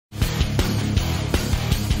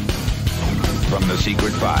from the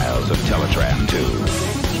secret files of Teletraan 2.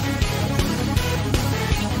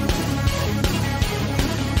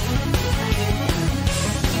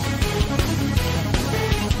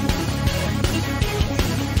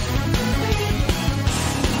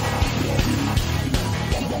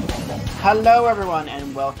 Hello, everyone,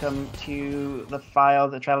 and welcome to the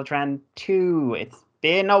files of Teletraan 2. It's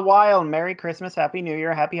been a while. Merry Christmas, Happy New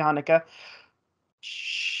Year, Happy Hanukkah.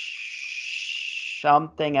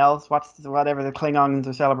 Something else. Whatever the Klingons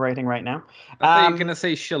are celebrating right now. I thought you were going to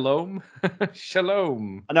say shalom.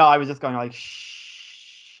 Shalom. No, I was just going like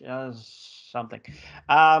something.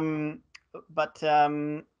 Andy,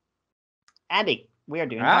 we are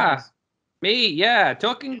doing comics. Me, yeah,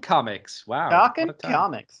 talking comics. Wow. Talking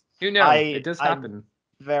comics. Who knows? It does happen. I'm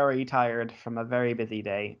very tired from a very busy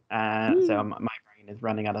day. So my brain is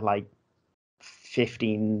running at like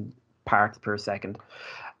 15 parts per second.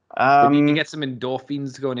 We need to get some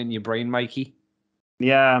endorphins going in your brain, Mikey.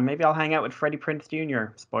 Yeah, maybe I'll hang out with Freddie Prinze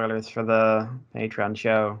Jr. Spoilers for the Patreon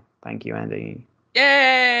show. Thank you, Andy.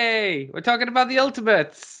 Yay! We're talking about the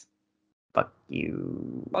Ultimates. Fuck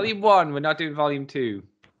you. Volume 1. We're not doing Volume 2.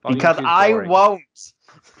 Because I won't.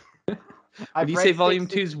 Did you say Volume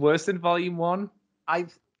 2 is worse than Volume 1?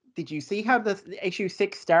 Did you see how the issue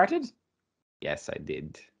 6 started? Yes, I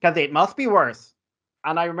did. Because it must be worse.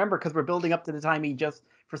 And I remember because we're building up to the time he just,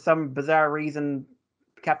 for some bizarre reason,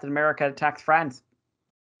 Captain America attacks France.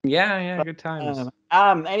 Yeah, good times.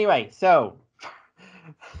 Anyway, so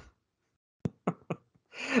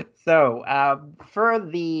for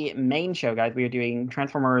the main show, guys, we are doing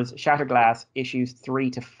Transformers Shattered Glass issues 3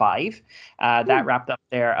 to 5. That wrapped up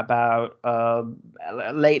there about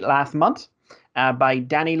late last month by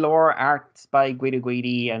Danny Lore, arts by Guido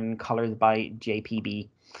Guidi, and colors by JPB.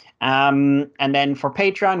 And then for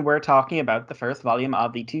Patreon, we're talking about the first volume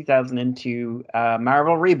of the 2002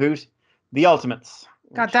 Marvel reboot, The Ultimates.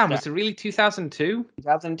 God damn, was it really 2002?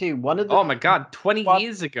 2002. Oh my god, 20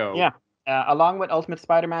 years ago. Yeah. Along with Ultimate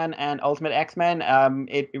Spider-Man and Ultimate X-Men,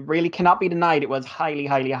 it really cannot be denied it was highly,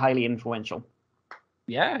 highly, highly influential.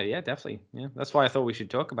 Yeah, definitely. Yeah, that's why I thought we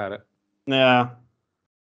should talk about it. Yeah.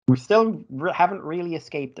 We still haven't really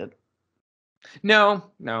escaped it. No,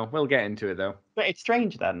 we'll get into it, though. But it's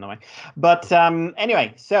strange that in a way. But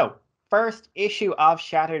anyway, so first issue of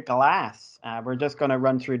Shattered Glass. We're just going to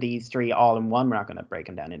run through these 3 all in one. We're not going to break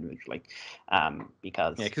them down individually.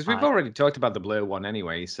 Because we've already talked about the Blur one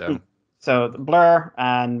anyway, so... So the Blur,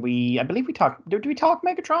 and I believe we talked. Did we talk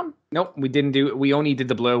Megatron? Nope, we didn't do. We only did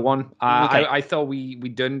the Blur one. Okay. I thought we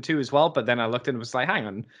done 2 as well, but then I looked and was like, hang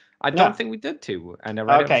on, I don't think we did 2. And I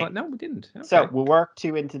read it and was like, no, we didn't. Okay. So we'll work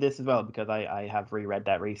 2 into this as well because I have reread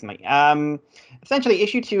that recently. Essentially,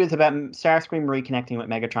 issue 2 is about Starscream reconnecting with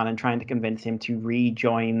Megatron and trying to convince him to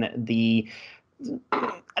rejoin the,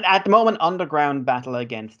 at the moment, underground battle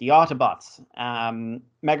against the Autobots.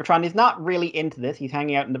 Megatron is not really into this. He's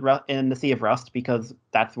hanging out in the Sea of Rust because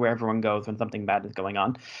that's where everyone goes when something bad is going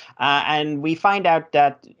on. And we find out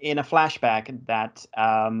that in a flashback that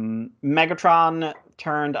Megatron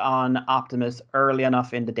turned on Optimus early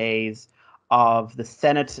enough in the days of the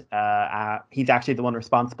Senate. He's actually the one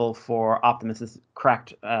responsible for Optimus's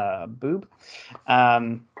cracked boob.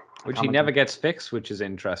 Which he never gets fixed, which is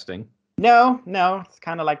interesting. No, it's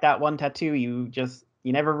kind of like that one tattoo you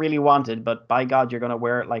never really wanted, but by God, you're gonna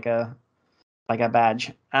wear it like a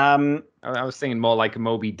badge. I was thinking more like a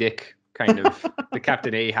Moby Dick kind of the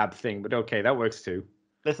Captain Ahab thing, but okay, that works too.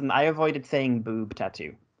 Listen, I avoided saying boob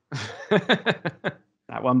tattoo.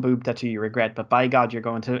 That one boob tattoo you regret, but by God, you're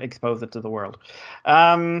going to expose it to the world.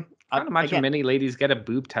 I can't imagine many ladies get a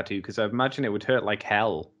boob tattoo because I imagine it would hurt like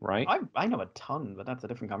hell, right? I know a ton, but that's a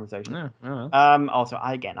different conversation. Yeah. Also,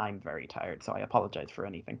 I'm very tired, so I apologize for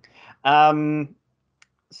anything.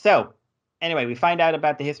 So, anyway, we find out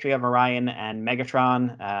about the history of Orion and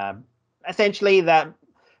Megatron. Essentially, that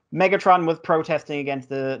Megatron was protesting against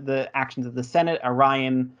the actions of the Senate.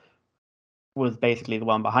 Orion was basically the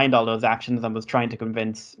one behind all those actions and was trying to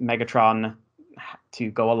convince Megatron to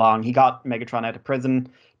go along. He got Megatron out of prison,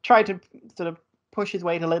 tried to sort of push his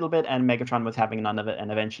weight a little bit, and Megatron was having none of it,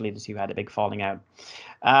 and eventually the 2 had a big falling out.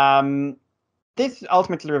 This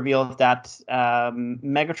ultimately reveals that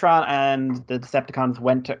Megatron and the Decepticons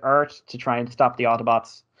went to Earth to try and stop the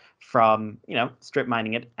Autobots from, strip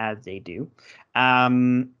mining it, as they do.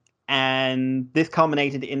 And this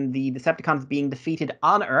culminated in the Decepticons being defeated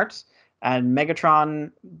on Earth, and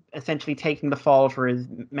Megatron essentially taking the fall for his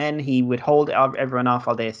men. He would hold everyone off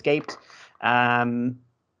while they escaped. And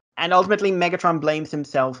ultimately, Megatron blames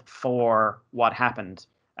himself for what happened.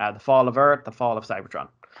 The fall of Earth, the fall of Cybertron.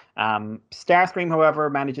 Starscream, however,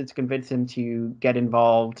 manages to convince him to get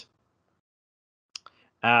involved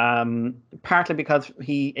Partly because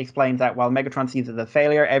he explains that while Megatron sees it as a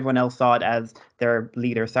failure, everyone else saw it as their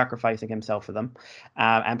leader sacrificing himself for them.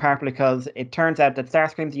 And partly because it turns out that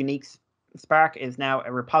Starscream's unique spark is now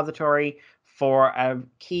a repository for a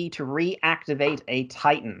key to reactivate a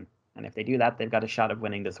Titan. And if they do that, they've got a shot of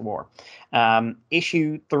winning this war.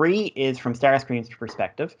 Issue 3 is from Starscream's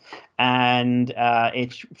perspective, and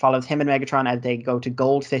it follows him and Megatron as they go to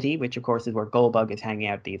Gold City, which of course is where Goldbug is hanging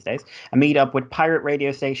out these days, and meet up with pirate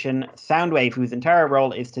radio station Soundwave, whose entire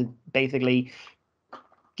role is to basically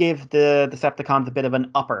give the Decepticons a bit of an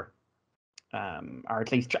upper. Or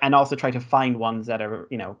at least, and also try to find ones that are,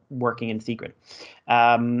 working in secret.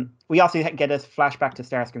 We also get a flashback to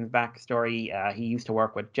Starscream's backstory. He used to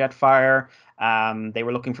work with Jetfire. They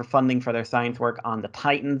were looking for funding for their science work on the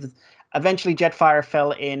Titans. Eventually, Jetfire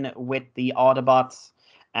fell in with the Autobots,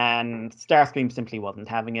 and Starscream simply wasn't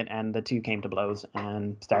having it, and the two came to blows,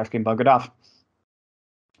 and Starscream buggered off.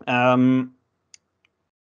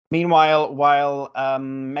 Meanwhile, while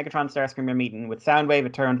Megatron and Starscream are meeting with Soundwave,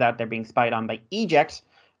 it turns out they're being spied on by Eject,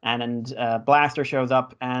 and Blaster shows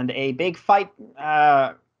up, and a big fight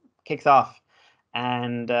kicks off.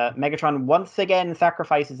 And Megatron once again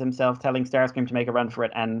sacrifices himself, telling Starscream to make a run for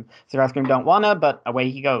it, and Starscream don't wanna, but away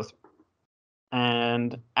he goes.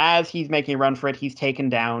 And as he's making a run for it, he's taken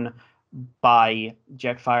down by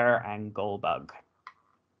Jetfire and Goldbug.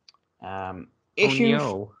 Oh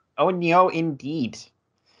no, indeed.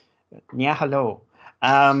 Yeah, hello.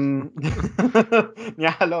 Yeah,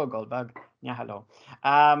 hello, Goldbug. Yeah, hello.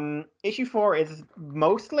 Issue 4 is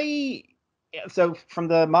mostly... So, from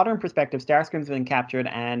the modern perspective, Starscream's been captured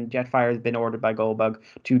and Jetfire has been ordered by Goldbug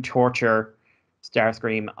to torture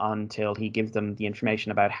Starscream until he gives them the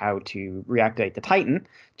information about how to reactivate the Titan.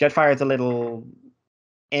 Jetfire is a little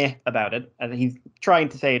about it, and he's trying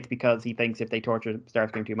to say it's because he thinks if they torture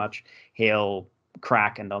Starscream too much, he'll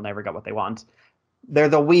crack and they'll never get what they want.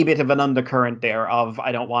 There's a wee bit of an undercurrent there of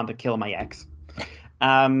I don't want to kill my ex.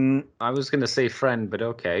 I was going to say friend, but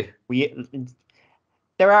okay.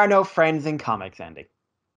 There are no friends in comics, Andy.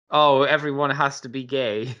 Oh, everyone has to be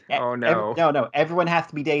gay. Oh no. No. Everyone has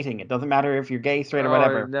to be dating. It doesn't matter if you're gay, straight, or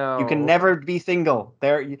whatever. No. You can never be single.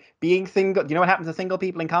 Being single. You know what happens to single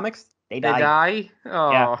people in comics? They die. They die?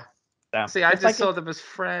 Oh. Yeah. See, I just saw them as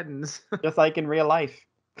friends. Just like in real life.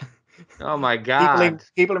 Oh my god.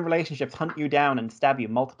 People in relationships hunt you down and stab you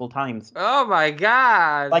multiple times. Oh my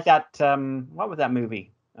god. Like that what was that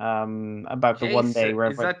movie? About Jason, the one day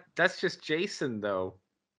where that's just Jason though.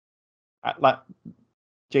 Like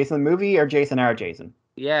Jason the movie or Jason our Jason?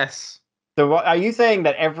 Yes. So are you saying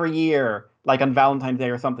that every year, like on Valentine's Day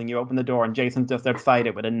or something, you open the door and Jason's just outside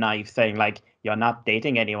it with a knife saying like, you're not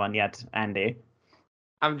dating anyone yet, Andy?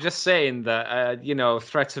 I'm just saying that,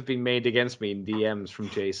 threats have been made against me in DMs from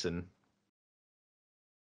Jason.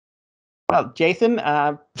 Well, Jason,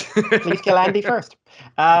 please kill Andy first.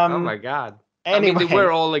 Oh my god. Anyway. I mean, they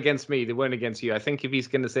were all against me. They weren't against you. I think if he's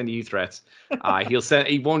going to send you threats,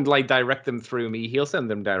 he won't direct them through me. He'll send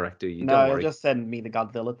them direct to you. No, he'll just send me the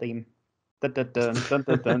Godzilla theme. He'll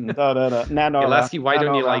ask you, why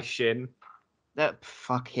don't you like Shin?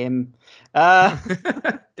 Fuck him.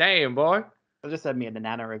 Damn, boy. He'll just send me the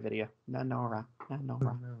Nanora video. Nanora.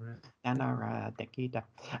 Dekita.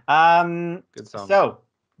 Good song. So,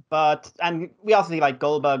 and we also see like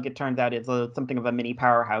Goldbug, it turns out, is something of a mini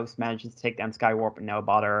powerhouse, manages to take down Skywarp and no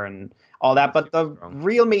bother and all that. But the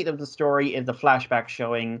real meat of the story is the flashback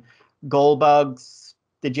showing Goldbug's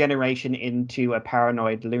degeneration into a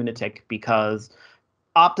paranoid lunatic because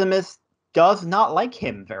Optimus does not like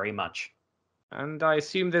him very much. And I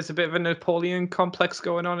assume there's a bit of a Napoleon complex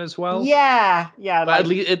going on as well. Yeah. But at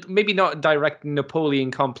least maybe not direct Napoleon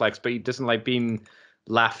complex, but he doesn't like being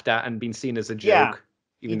laughed at and being seen as a joke,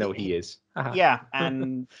 even though he is. Yeah,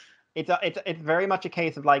 and it's very much a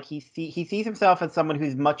case of like he sees himself as someone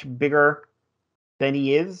who's much bigger than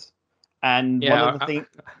he is, and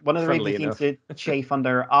one of the reasons he seems to chafe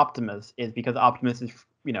under Optimus is because Optimus is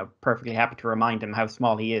perfectly happy to remind him how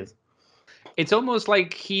small he is. It's almost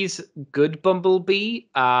like he's good Bumblebee,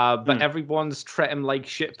 but everyone's treated him like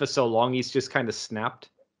shit for so long, he's just kind of snapped.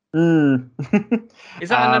 Is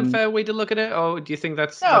that an unfair way to look at it, or do you think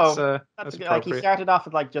that's like he started off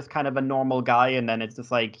as like just kind of a normal guy, and then it's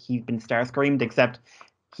just like he's been Starscreamed, except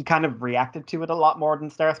he kind of reacted to it a lot more than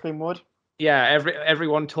Starscream would. Yeah,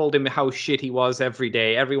 everyone told him how shit he was every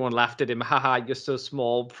day. Everyone laughed at him. Haha, you're so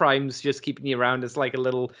small. Prime's just keeping you around as like a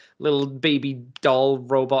little baby doll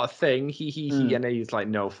robot thing. He. And he's like,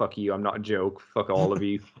 no, fuck you. I'm not a joke. Fuck all of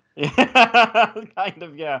you. Kind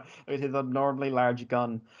of, yeah. With his abnormally large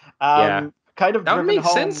gun. Yeah. Kind of that would make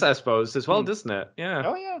home. sense, I suppose, as well, doesn't it? Yeah.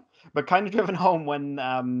 Oh, yeah. but kind of driven home when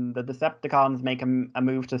the Decepticons make a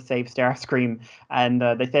move to save Starscream, and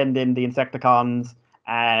they send in the Insecticons,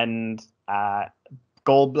 and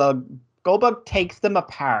Goldbug takes them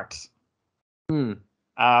apart, including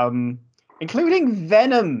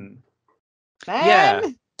Venom. Man, Yeah.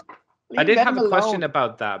 leave I did Venom have a question alone.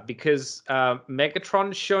 about that because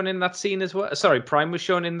Megatron's shown in that scene as well. Sorry, Prime was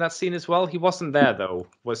shown in that scene as well. He wasn't there though,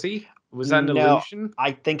 was he? Was that an illusion?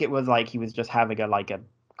 I think it was like he was just having a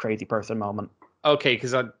crazy person moment. Okay,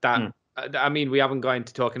 because I mean, we haven't got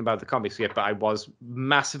into talking about the comics yet, but I was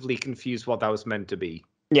massively confused what that was meant to be.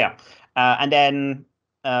 Yeah, and then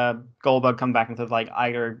Goldbug comes back and says like,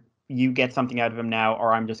 either you get something out of him now,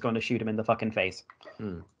 or I'm just going to shoot him in the fucking face.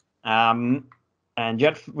 And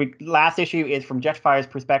last issue is from Jetfire's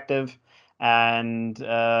perspective, and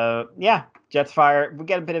Jetfire. We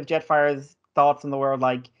get a bit of Jetfire's thoughts on the world,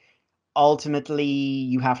 like, ultimately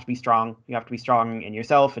you have to be strong. You have to be strong in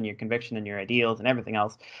yourself and your conviction and your ideals and everything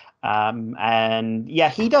else. And yeah,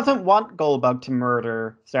 he doesn't want Goldbug to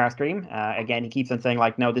murder Starscream. Again, he keeps on saying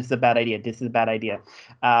like, no, this is a bad idea. This is a bad idea.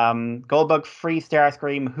 Goldbug frees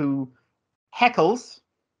Starscream, who heckles,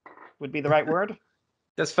 would be the right word.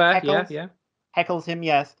 That's fair. Heckles, Yeah. Heckles him,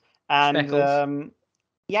 yes. And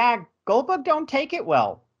Goldbug don't take it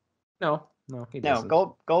well. No, he doesn't.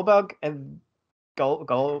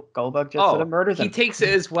 Goldbug just sort of murders him. He takes it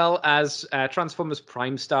as well as Transformers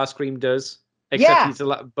Prime Starscream does. Except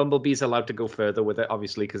Bumblebee's allowed to go further with it,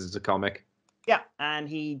 obviously, because it's a comic. Yeah, and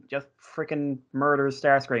he just freaking murders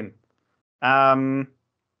Starscream.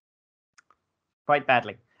 Quite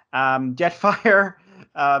badly. Jetfire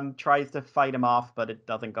tries to fight him off, but it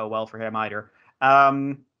doesn't go well for him either.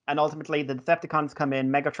 And ultimately, the Decepticons come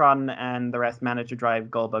in. Megatron and the rest manage to drive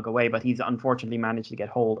Goldbug away, but he's unfortunately managed to get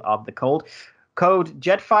hold of the code.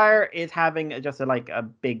 Jetfire is having just a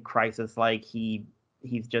big crisis. Like, he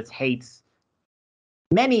just hates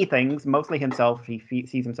many things, mostly himself. He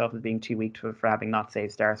sees himself as being too weak for having not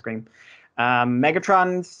saved Starscream.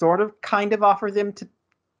 Megatron kind of offers him to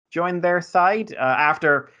join their side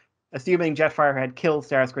after assuming Jetfire had killed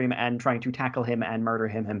Starscream and trying to tackle him and murder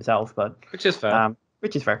him himself. Which is fair.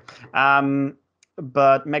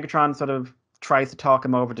 But Megatron sort of tries to talk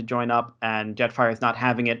him over to join up, and Jetfire is not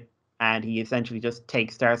having it, and he essentially just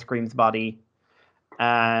takes Starscream's body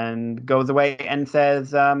and goes away and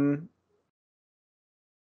says they're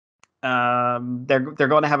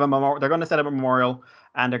going to have a memorial. They're going to set up a memorial,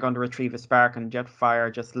 and they're going to retrieve a spark. And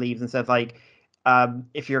Jetfire just leaves and says, like,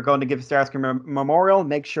 if you're going to give Starscream a memorial,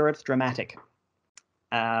 make sure it's dramatic.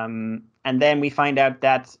 And then we find out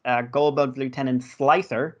that Goldbug's Lieutenant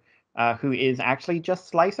Slicer, who is actually just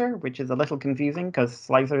Slicer, which is a little confusing because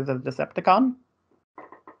Slicer's a Decepticon.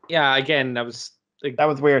 Yeah, again, that was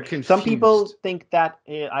weird. Confused. Some people think that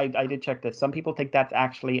I did check this. Some people think that's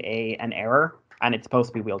actually an error, and it's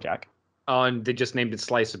supposed to be Wheeljack. Oh, and they just named it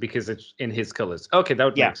Slicer because it's in his colors. Okay, that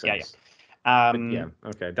would make sense. Yeah.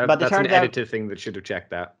 Okay. That's an editor thing that should have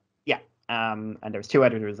checked that. Yeah. And there's 2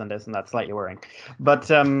 editors on this, and that's slightly worrying.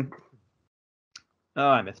 But I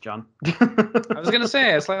miss John. I was gonna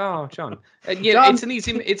say, it's like, oh, John. Yeah, John. It's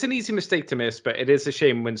an easy mistake to miss, but it is a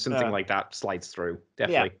shame when something like that slides through.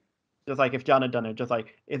 Definitely. Yeah. Just like if John had done it, just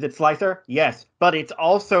like, is it Slicer? Yes, but it's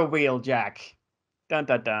also Wheeljack. Dun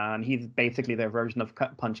dun dun. He's basically their version of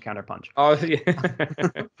punch counter punch. Oh yeah.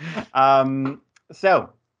 So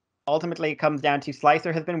ultimately, it comes down to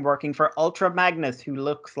Slicer has been working for Ultra Magnus, who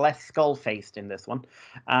looks less skull-faced in this one.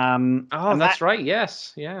 That's right.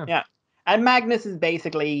 Yes. Yeah. Yeah. And Magnus is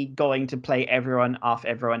basically going to play everyone off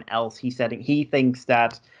everyone else. He thinks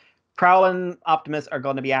that Prowl and Optimus are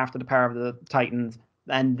going to be after the power of the Titans,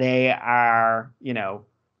 and they are,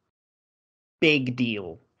 big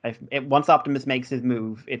deal. Once Optimus makes his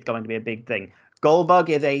move, it's going to be a big thing. Goldbug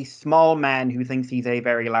is a small man who thinks he's a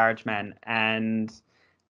very large man, and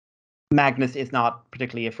Magnus is not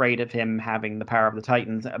particularly afraid of him having the power of the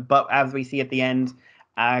Titans. But as we see at the end,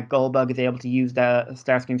 Goldbug is able to use the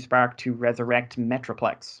Starscream Spark to resurrect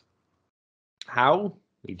Metroplex. How?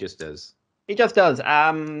 He just does. He just does.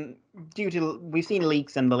 We've seen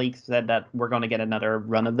leaks, and the leaks said that we're going to get another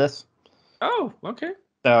run of this. Oh, okay.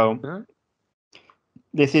 So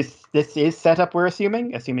this is set up. We're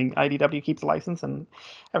assuming IDW keeps the license and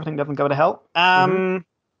everything doesn't go to hell. And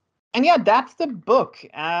yeah, that's the book.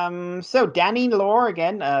 So Danny Lore,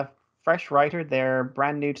 again, a fresh writer. They're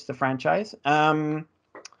brand new to the franchise.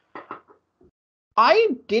 I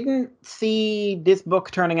didn't see this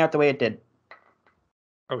book turning out the way it did.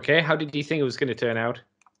 Okay, how did you think it was going to turn out?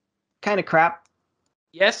 Kind of crap.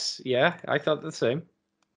 Yes, yeah, I thought the same.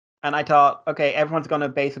 And I thought, okay, everyone's going to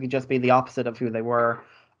basically just be the opposite of who they were.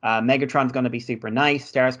 Megatron's going to be super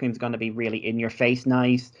nice. Starscream's going to be really in your face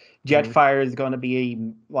nice. Jetfire is going to be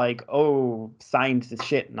like, oh, science is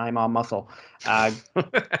shit and I'm all muscle.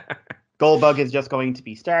 Goldbug is just going to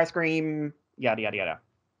be Starscream. Yada yada yada.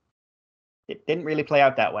 It didn't really play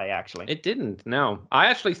out that way, actually. It didn't. No, I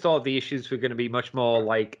actually thought the issues were going to be much more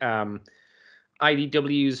like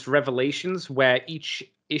IDW's Revelations, where each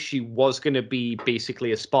issue was going to be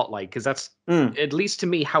basically a spotlight, because that's at least to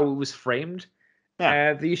me how it was framed.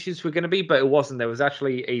 Yeah. The issues were going to be, but it wasn't. There was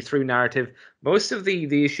actually a through narrative. Most of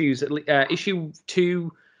the issues, issue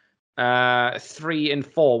 2, 3, and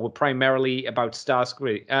 4 were primarily about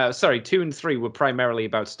Starscream. 2 and 3 were primarily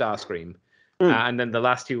about Starscream. And then the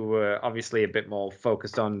last 2 were obviously a bit more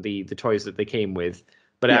focused on the toys that they came with.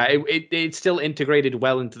 But it still integrated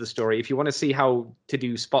well into the story. If you want to see how to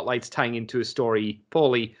do spotlights tying into a story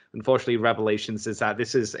poorly, unfortunately, Revelations is that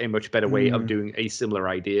this is a much better way of doing a similar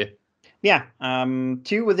idea. Yeah,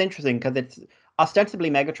 2 was interesting because it's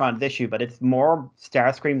ostensibly Megatron's issue, but it's more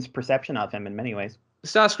Starscream's perception of him in many ways.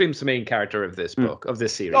 Starscream's the main character of this book, of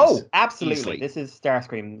this series. Oh, absolutely. Easily. This is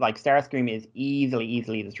Starscream. Like, Starscream is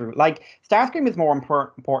easily the truth. Like, Starscream is more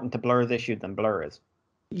important to Blur's issue than Blur is.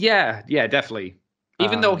 Yeah, definitely.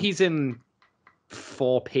 Even though he's in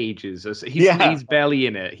 4 pages. He's barely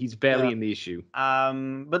in it. He's barely in the issue.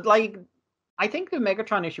 But, like, I think the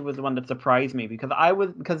Megatron issue was the one that surprised me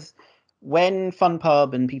because when Fun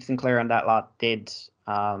Pub and Pete Sinclair and that lot did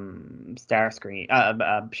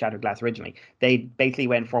Starscream, Shattered Glass originally, they basically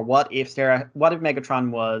went for what if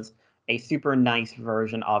Megatron was a super nice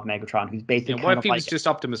version of Megatron, who's basically what if he was just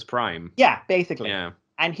Optimus Prime? Yeah, basically. Yeah.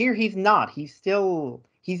 And here he's not. He's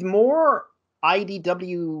more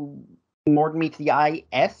IDW, more than meets the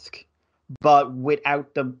eye-esque, but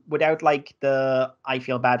without like the I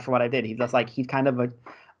feel bad for what I did. He's just like he's kind of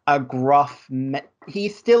a gruff.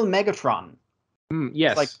 He's still Megatron.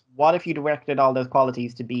 Yes. It's like, what if you directed all those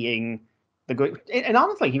qualities to being the good? And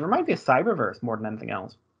honestly, he reminds me of Cyberverse more than anything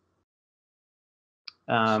else.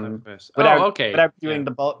 Without doing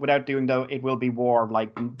the it will be war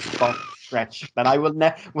like butt stretch that I will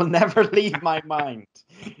never leave my mind.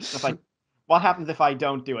 It's like, what happens if I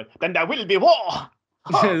don't do it? Then there will be war.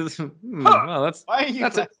 Well,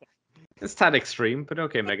 that's tad extreme, but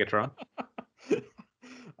okay, Megatron.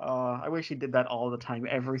 I wish he did that all the time.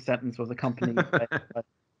 Every sentence was accompanied by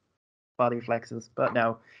body flexes, but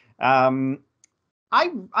no.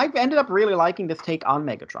 I've ended up really liking this take on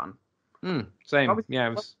Megatron. Same.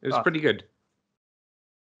 It was pretty good.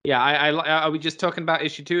 Yeah, are we just talking about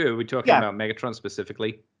issue 2, or are we talking about Megatron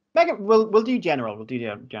specifically? We'll do general. We'll do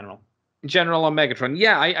general. General on Megatron.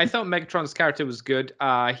 Yeah, I thought Megatron's character was good.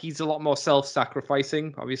 He's a lot more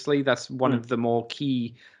self-sacrificing. Obviously, that's one of the more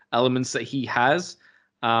key elements that he has.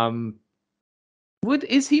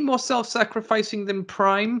 Is he more self-sacrificing than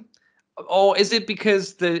Prime? Or is it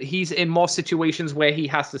because he's in more situations where he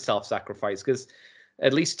has to self-sacrifice? Because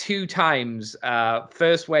at least 2 times,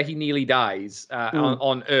 first where he nearly dies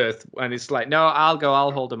on Earth, and it's like, no,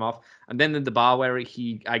 I'll hold him off. And then in the bar where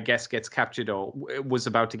he, I guess, gets captured or was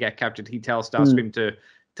about to get captured, he tells Starscream to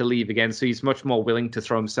leave again. So he's much more willing to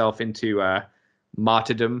throw himself into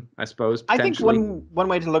martyrdom, I suppose. I think one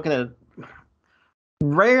way to look at it,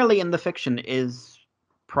 rarely in the fiction is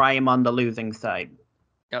Prime on the losing side.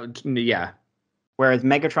 Yeah. Whereas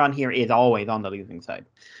Megatron here is always on the losing side.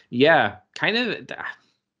 Yeah, kind of.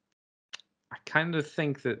 I kind of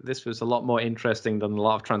think that this was a lot more interesting than a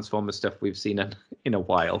lot of Transformers stuff we've seen in a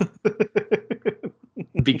while.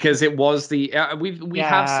 Because it was we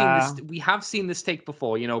have seen this take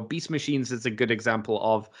before. You know, Beast Machines is a good example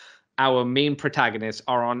of our main protagonists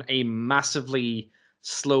are on a massively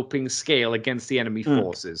sloping scale against the enemy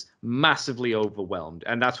forces, massively overwhelmed,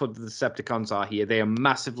 and that's what the Decepticons are here. They are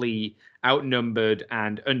massively outnumbered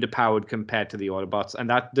and underpowered compared to the Autobots, and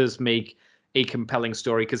that does make a compelling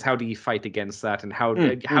story, because how do you fight against that, and how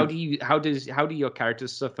do your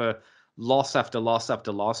characters suffer loss after loss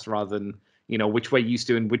after loss, rather than, you know, which we're used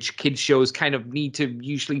to, and which kids shows kind of need to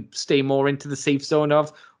usually stay more into the safe zone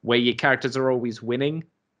of, where your characters are always winning.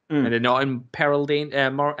 And they're not in perilous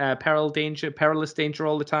danger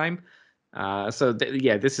all the time.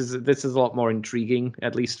 This is a lot more intriguing,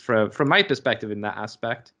 at least from my perspective in that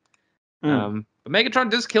aspect. But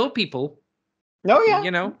Megatron does kill people. Oh yeah,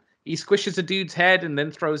 you know, he squishes a dude's head and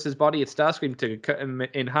then throws his body at Starscream to cut him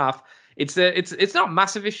in half. It's not a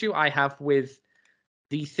massive issue I have with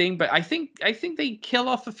the thing, but I think they kill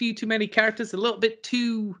off a few too many characters, a little bit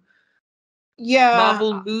too.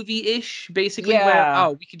 Marvel movie-ish, basically,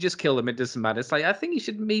 where we could just kill them, it doesn't matter. It's like, I think you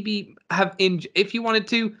should maybe have if you wanted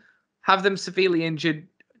to have them severely injured,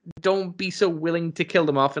 don't be so willing to kill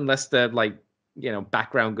them off unless they're like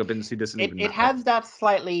background gubbins who doesn't even It matter. has that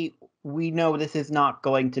slightly, we know this is not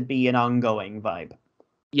going to be an ongoing vibe.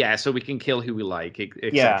 Yeah, so we can kill who we like.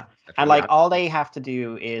 Yeah, and like all they have to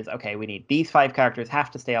do is, okay, we need these 5 characters have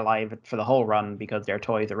to stay alive for the whole run because their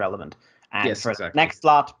toys are relevant. And Yes, for exactly. the next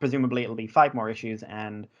lot, presumably it'll be 5 more issues,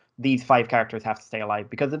 and these 5 characters have to stay alive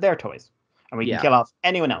because of their toys. And we can kill off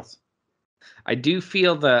anyone else. I do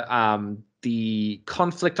feel that the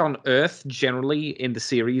conflict on Earth generally in the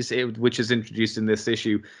series, which is introduced in this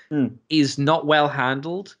issue, is not well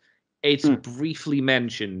handled. It's briefly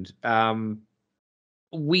mentioned.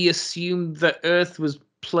 We assume that Earth was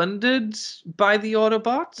plundered by the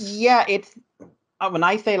Autobots. Yeah, it's when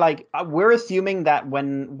I say like we're assuming that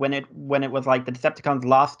when it was like the Decepticons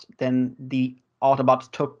lost, then the Autobots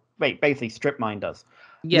basically strip mined us.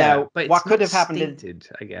 Yeah, now, but what could have happened stated,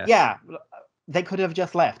 is, I guess. Yeah, they could have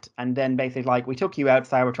just left and then basically like we took you out,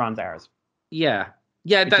 Cybertron's ours. Yeah,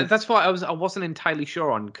 that's why I wasn't entirely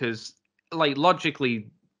sure on, because like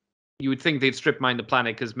logically, you would think they'd strip mine the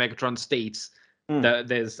planet because Megatron states that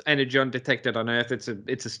there's energy undetected on Earth. It's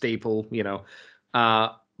a staple,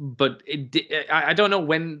 but I don't know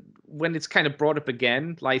when it's kind of brought up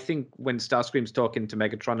again. Like, I think when Starscream's talking to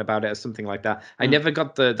Megatron about it or something like that. I never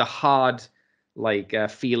got the hard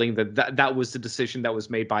feeling that was the decision that was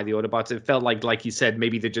made by the Autobots. It felt like you said,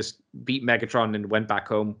 maybe they just beat Megatron and went back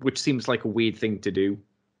home, which seems like a weird thing to do.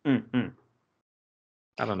 I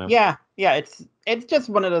don't know. Yeah, it's just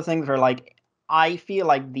one of those things where like I feel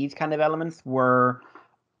like these kind of elements were,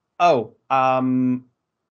 we're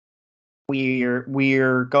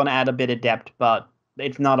going to add a bit of depth, but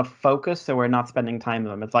it's not a focus, so we're not spending time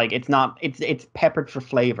with them. It's like it's peppered for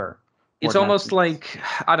flavor. It's almost like,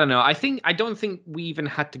 I don't know. I don't think we even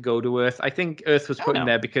had to go to Earth. I think Earth was put in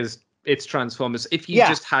there because it's Transformers. If you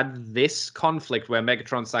just had this conflict where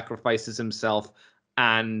Megatron sacrifices himself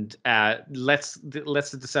and lets the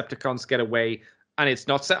Decepticons get away, and it's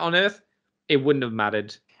not set on Earth, it wouldn't have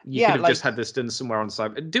mattered. You could have just had this done somewhere on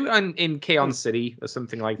Cyber. Do it in Kaon City or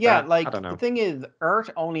something like that. Yeah, like I don't know. The thing is, Earth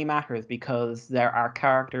only matters because there are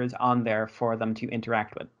characters on there for them to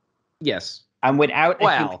interact with. Yes. And without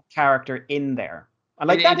a human character in there, and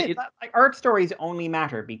like Earth stories only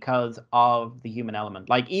matter because of the human element.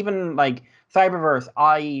 Like even like Cyberverse,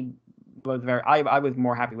 I was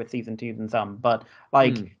more happy with season 2 than some, but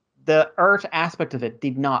like the Earth aspect of it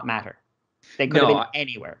did not matter. They could have been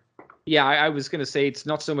anywhere. Yeah, I was going to say it's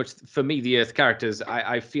not so much for me, the Earth characters.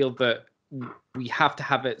 I feel that we have to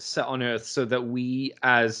have it set on Earth so that we,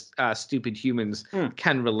 as stupid humans,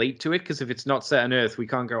 can relate to it. Because if it's not set on Earth, we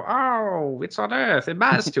can't go, oh, it's on Earth. It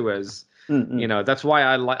matters to us. That's why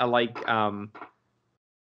I like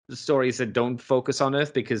the stories that don't focus on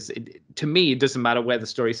Earth, because to me, it doesn't matter where the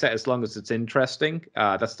story's set as long as it's interesting.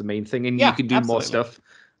 That's the main thing. And you can do more stuff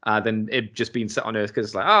than it just being set on Earth, because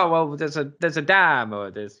it's like, oh, well, there's a dam, or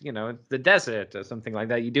there's, the desert or something like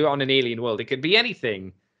that. You do it on an alien world. It could be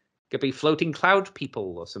anything. Could be floating cloud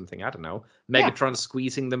people or something. I don't know. Megatron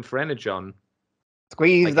squeezing them for energon.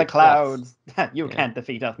 Squeeze the clouds. You can't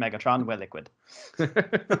defeat us, Megatron. We're liquid. Put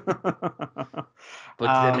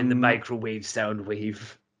them in the microwave sound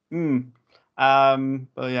wave. But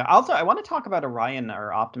yeah. Also, I want to talk about Orion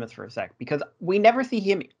or Optimus for a sec, because we never see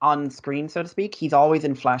him on screen, so to speak. He's always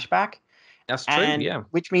in flashback. That's true. Yeah.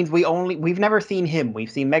 Which means we've never seen him. We've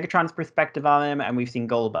seen Megatron's perspective on him, and we've seen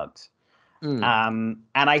Goldbug's. And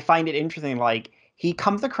I find it interesting, like, he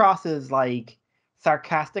comes across as, like,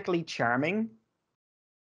 sarcastically charming.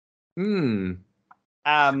 Well,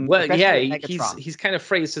 yeah, he's kind of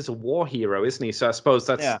phrased as a war hero, isn't he? So I suppose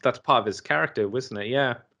that's part of his character, wasn't it?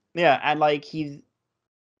 Yeah. Yeah, and, like,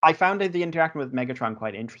 I found the interaction with Megatron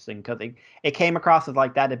quite interesting, because it came across as,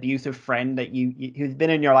 like, that abusive friend that who's been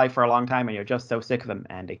in your life for a long time, and you're just so sick of him,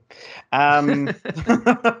 Andy.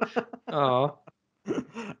 Oh.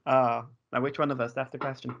 Now, which one of us? That's the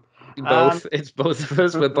question. Both. It's both of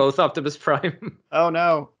us. We're both Optimus Prime. Oh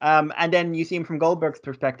no. And then you see him from Goldberg's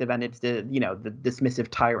perspective, and it's the dismissive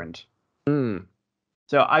tyrant.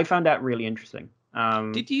 So I found that really interesting.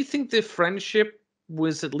 Did you think the friendship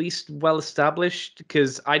was at least well established?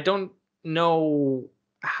 Because I don't know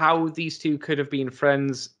how these two could have been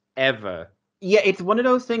friends ever. Yeah, it's one of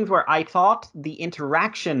those things where I thought the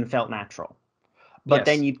interaction felt natural. But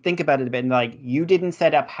then you think about it a bit, and like, you didn't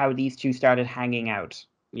set up how these two started hanging out.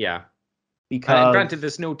 Yeah. Because granted,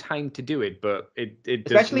 there's no time to do it, but it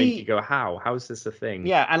does make you go, how? How is this a thing?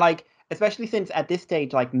 Yeah, and like, especially since at this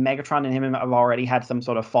stage, like, Megatron and him have already had some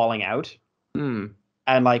sort of falling out. And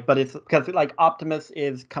like, but it's because like Optimus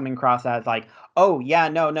is coming across as like, oh yeah,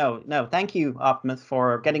 no, thank you, Optimus,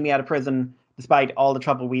 for getting me out of prison. despite all the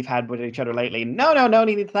trouble we've had with each other lately. No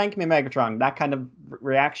need to thank me, Megatron. That kind of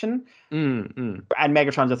reaction. And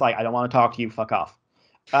Megatron's just like, I don't want to talk to you. Fuck off.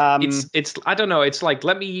 It's I don't know. It's like,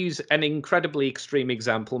 let me use an incredibly extreme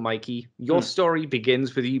example, Mikey. Your story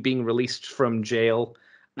begins with you being released from jail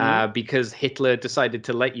because Hitler decided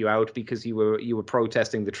to let you out because you were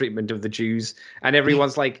protesting the treatment of the Jews, and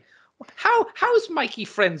everyone's like, how's Mikey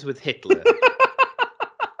friends with Hitler?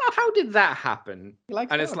 How did that happen?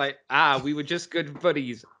 It's like, we were just good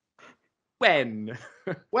buddies. When?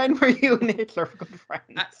 When were you and Hitler good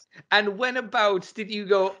friends? And when about did you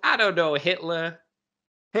go, I don't know, Hitler,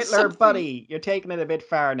 buddy, you're taking it a bit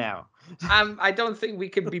far now. I don't think we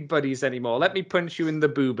can be buddies anymore. Let me punch you in the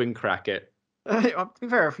boob and crack it. To be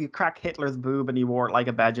fair, if you crack Hitler's boob and you wore it like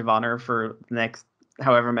a badge of honor for the next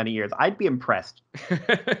however many years, I'd be impressed.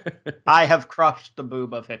 I have crushed the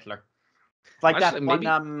boob of Hitler. It's like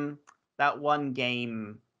that one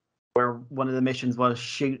game where one of the missions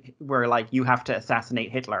was where like you have to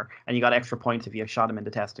assassinate Hitler and you got extra points if you shot him in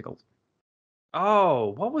the testicles.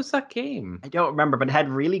 Oh, what was that game? I don't remember, but it had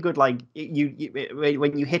really good like you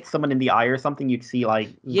when you hit someone in the eye or something, you'd see like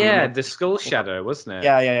the skull shadow, wasn't it?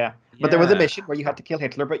 Yeah. But there was a mission where you had to kill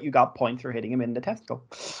Hitler, but you got points for hitting him in the testicle.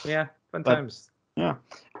 Yeah, fun times. Yeah.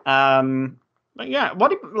 But yeah,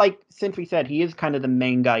 since we said he is kind of the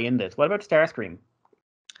main guy in this, what about Starscream?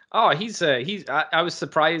 Oh, I was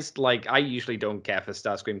surprised. Like, I usually don't care for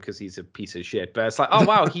Starscream because he's a piece of shit. But it's like, oh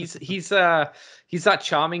wow, he's that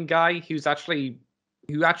charming guy who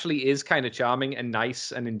actually is kind of charming and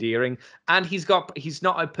nice and endearing. And he's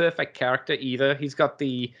not a perfect character either. He's got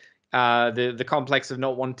the complex of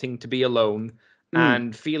not wanting to be alone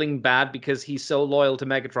and feeling bad because he's so loyal to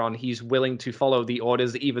Megatron. He's willing to follow the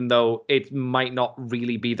orders even though it might not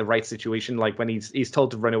really be the right situation. Like when he's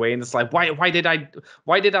told to run away, and it's like, why did I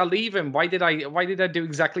leave him? Why did I do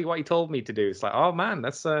exactly what he told me to do? It's like, oh man,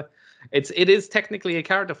 it is technically a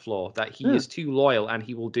character flaw that he is too loyal and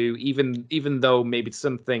he will do even though maybe it's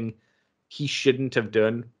something he shouldn't have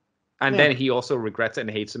done. And then he also regrets it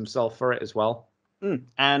and hates himself for it as well.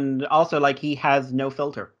 And also, like, he has no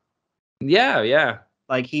filter. Yeah.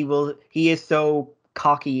 Like he is so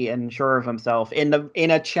cocky and sure of himself in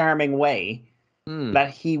a charming way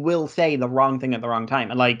that he will say the wrong thing at the wrong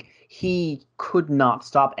time. And like he could not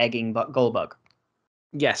stop egging Goldbug.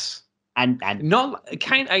 Yes. And not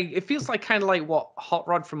it feels like kind of like what Hot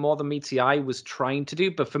Rod from More Than Meets the Eye was trying to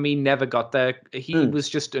do, but for me never got there. He was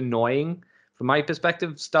just annoying. From my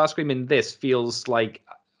perspective, Starscream in this feels like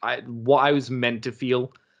what I was meant to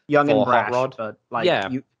feel. Young and brash, Hot Rod. but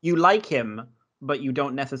like you like him, but you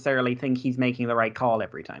don't necessarily think he's making the right call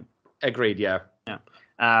every time. Agreed. Yeah.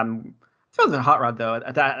 I suppose in Hot Rod though,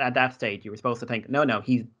 at that stage, you were supposed to think, no,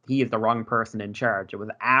 he is the wrong person in charge. It was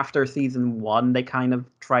after season 1 they kind of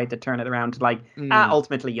tried to turn it around to like,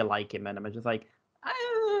 ultimately you like him, and I'm just like,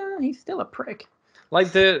 he's still a prick.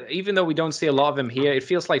 Like even though we don't see a lot of him here, it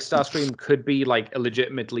feels like Starscream could be like a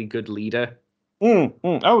legitimately good leader.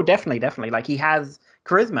 Oh, definitely. Like he has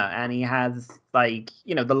charisma and he has like,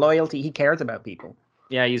 the loyalty. He cares about people.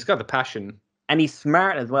 Yeah, he's got the passion. And he's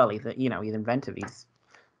smart as well. He's he's inventive. He's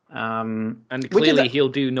and clearly he'll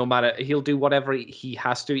do whatever he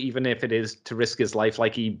has to, even if it is to risk his life.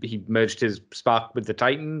 Like he merged his spark with the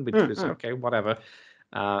Titan, which was okay, whatever.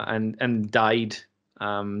 And died.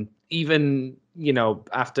 Even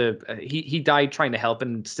after he died trying to help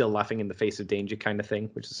and still laughing in the face of danger, kind of thing,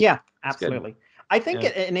 which is absolutely. Good. I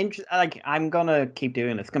think I'm gonna keep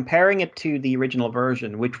doing this, comparing it to the original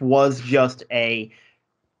version, which was just a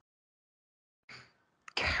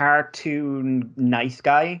cartoon nice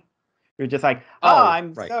guy. You're just like,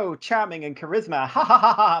 I'm so charming and charisma, ha ha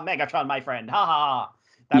ha ha, Megatron, my friend, ha ha ha.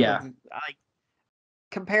 Was, like,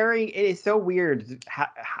 comparing, it is so weird.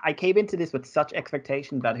 I came into this with such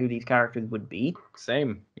expectations about who these characters would be.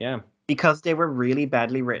 Same, yeah. Because they were really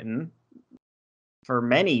badly written for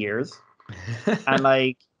many years. And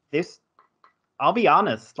like this, I'll be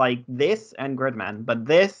honest, like this and Gridman, but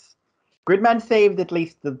Gridman saved at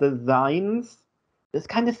least the designs. This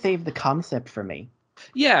kind of saved the concept for me.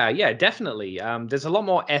 Yeah, definitely. There's a lot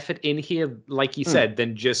more effort in here, like you said,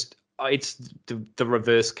 than just it's the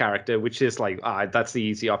reverse character, which is like, that's the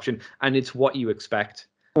easy option, and it's what you expect.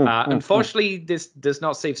 Unfortunately, this does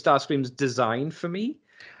not save Starscream's design for me.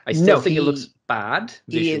 I still think it looks bad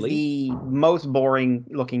visually. He is the most boring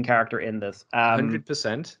looking character in this.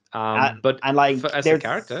 100%. But as a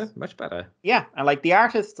character, much better. Yeah, and like the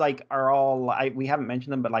artists are all we haven't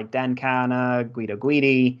mentioned them, but like Dan Canna, Guido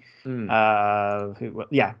Guidi, Dan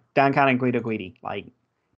Canna and Guido Guidi, like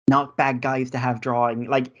not bad guys to have drawing.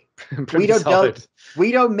 Like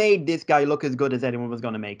Guido made this guy look as good as anyone was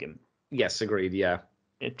going to make him. Yes, agreed. Yeah.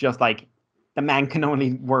 It's just like the man can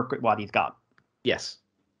only work with what he's got. Yes.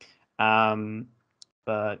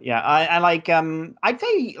 But yeah, I like I'd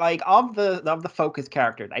say like of the focus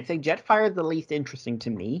characters, I'd say Jetfire is the least interesting to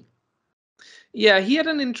me. Yeah, he had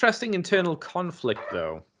an interesting internal conflict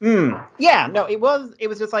though. Yeah, no, it was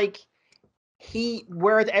just like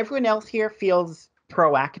whereas everyone else here feels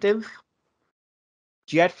proactive,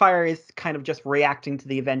 Jetfire is kind of just reacting to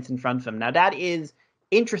the events in front of him. Now that is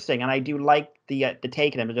interesting, and I do like the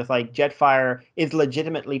take on him. It's just like Jetfire is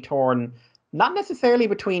legitimately torn, not necessarily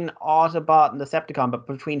between Autobot and Decepticon, but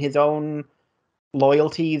between his own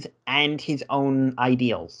loyalties and his own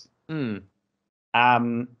ideals.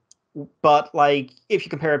 But like if you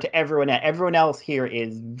compare it to everyone else here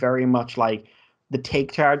is very much like the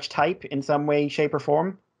take charge type in some way, shape, or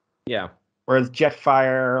form. Yeah. Whereas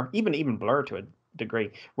Jetfire, even Blur to a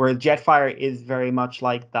degree, whereas Jetfire is very much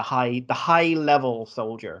like the high level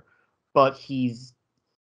soldier, but if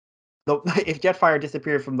Jetfire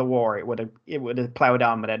disappeared from the war, it would have plowed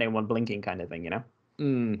on without anyone blinking, kind of thing, you know.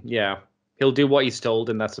 Yeah, he'll do what he's told,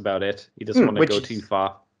 and that's about it. He doesn't want to go too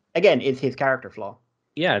far. Again, is his character flaw.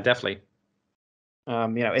 Yeah, definitely.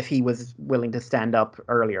 You know, if he was willing to stand up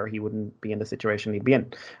earlier, he wouldn't be in the situation he'd be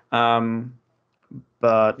in.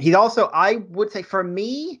 But he's also, I would say, for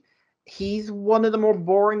me, he's one of the more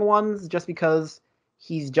boring ones, just because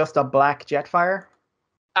he's just a black Jetfire.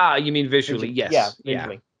 You mean visually? Yes. Yeah,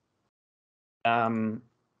 visually.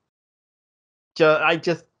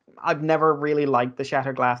 I've never really liked the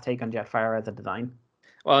Shattered Glass take on Jetfire as a design.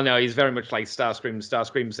 Well, no, he's very much like Starscream.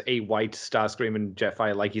 Starscream's a white Starscream, and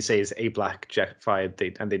Jetfire, like you say, is a black Jetfire.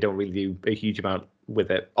 And they don't really do a huge amount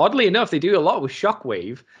with it. Oddly enough, they do a lot with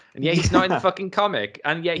Shockwave, and yet he's not in the fucking comic,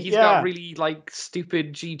 and yet he's got really like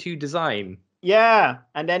stupid G2 design. Yeah,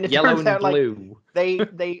 and then it yellow turns and out blue.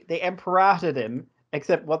 Like they Emperor'd him,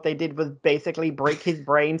 except what they did was basically break his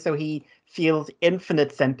brain so he feels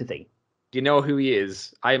infinite sympathy. Do you know who he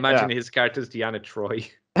is? I imagine his character's Deanna Troi.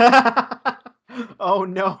 Oh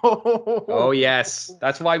no! Oh yes,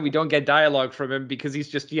 that's why we don't get dialogue from him, because he's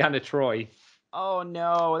just Deanna Troi. Oh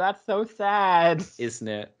no, that's so sad, isn't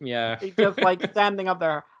it? Yeah. He's just like standing up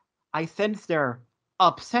there. I sense they're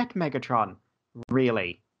upset, Megatron.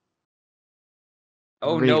 Really?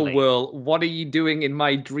 Oh really? No, Whirl! What are you doing in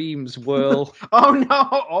my dreams, Whirl? Oh no!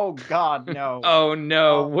 Oh God, no! Oh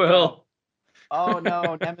no, Whirl! No. Oh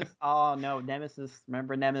no, Nemesis! Oh no, Nemesis!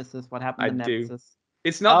 Remember Nemesis? What happened to Nemesis? Do.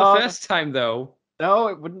 It's not the first time though. No,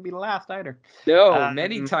 it wouldn't be the last either. No,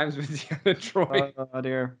 many times with Deanna Troi. Oh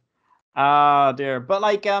dear. Oh dear. But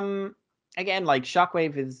like again, like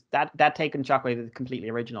Shockwave is that take on Shockwave is completely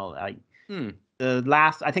original. The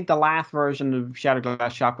last version of Shattered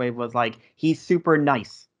Glass Shockwave was like he's super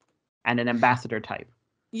nice and an ambassador type.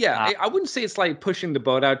 Yeah, I wouldn't say it's like pushing the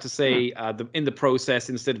boat out to say in the process,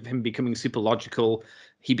 instead of him becoming super logical,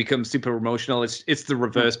 he becomes super emotional. It's the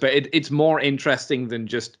reverse, but it's more interesting than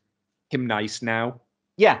just him nice now.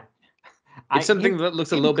 Yeah. It's something that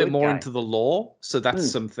looks a little bit more into the lore, so that's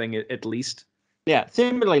something at least. Yeah,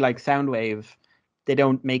 similarly like Soundwave, they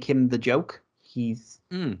don't make him the joke. He's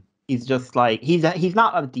just like he's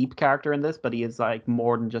not a deep character in this, but he is like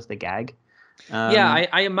more than just a gag.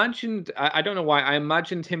 I imagined, I don't know why, I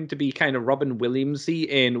imagined him to be kind of Robin Williams-y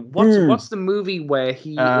in what's the movie where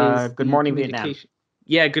he is Good Morning Vietnam.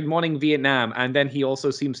 Yeah, Good Morning Vietnam, and then he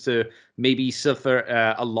also seems to maybe suffer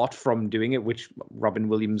a lot from doing it, which Robin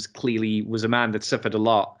Williams clearly was a man that suffered a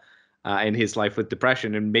lot in his life with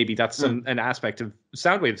depression, and maybe that's an aspect of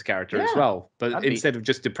Soundwave's character as well. But instead of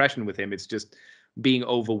just depression with him, it's just being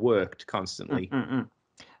overworked constantly.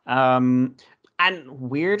 And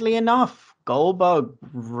weirdly enough, Goldbug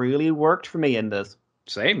really worked for me in this.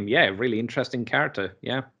 Same, yeah, really interesting character,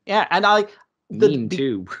 yeah. Yeah, and mean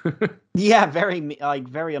too. Yeah,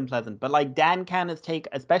 very unpleasant. But like Dan Can's take,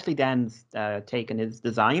 especially Dan's take and his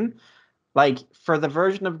design, like for the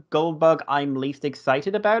version of Goldbug I'm least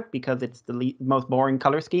excited about because it's the most boring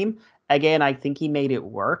color scheme. Again, I think he made it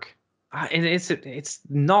work. And it's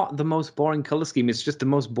not the most boring color scheme. It's just the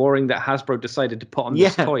most boring that Hasbro decided to put on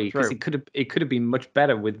this toy, because it could have been much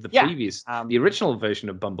better with the previous, the original version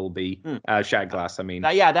of Bumblebee, Shattered Glass. I mean,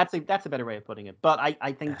 that's a better way of putting it. But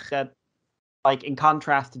I think that, like in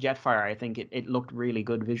contrast to Jetfire, I think it looked really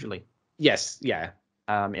good visually. Yes, yeah.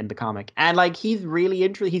 In the comic, and like he's really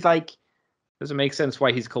interesting. He's like, doesn't make sense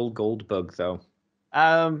why he's called Goldbug though.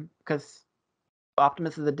 Because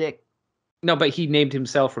Optimus is a dick. No, but he named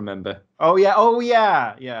himself, remember? Oh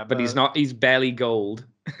yeah. But he's not. He's barely gold.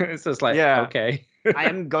 It's just like, okay. I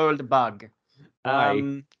am Goldbug.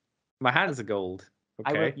 Why? My hands are gold.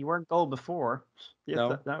 Okay. You weren't gold before. Yes,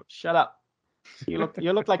 no. No, shut up. You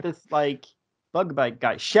look like this like bug bite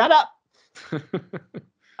guy. Shut up.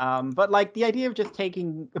 But like the idea of just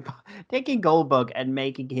taking Goldbug and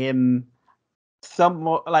making him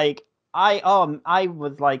somewhat like I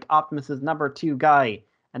was like Optimus's number 2 guy,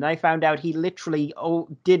 and I found out he literally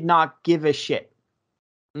did not give a shit.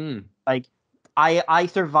 Like I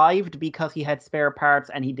survived because he had spare parts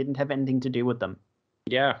and he didn't have anything to do with them.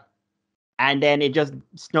 Yeah. And then it just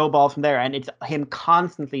snowballs from there, and it's him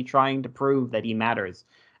constantly trying to prove that he matters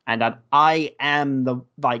and that I am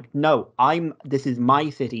this is my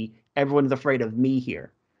city. Everyone's afraid of me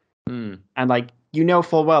here. And like,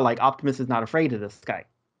 full well, like Optimus is not afraid of this guy.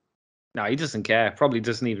 No, he doesn't care. Probably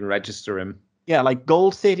doesn't even register him. Yeah, like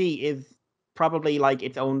Gold City is probably like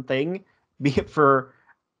its own thing, be it for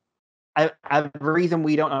a reason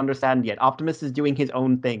we don't understand yet. Optimus is doing his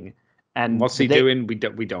own thing. And what's he doing? We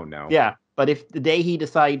don't know. Yeah, but if the day he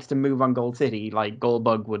decides to move on Gold City, like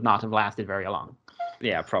Goldbug would not have lasted very long.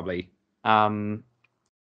 Yeah, probably. But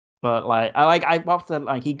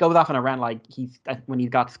he goes off on a rant like when he's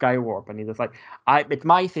got Skywarp, and he's just like, it's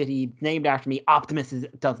my city, it's named after me. Optimus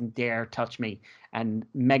doesn't dare touch me, and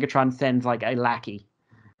Megatron sends like a lackey,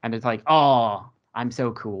 and it's like, oh, I'm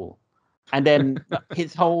so cool. And then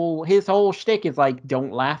his whole shtick is like,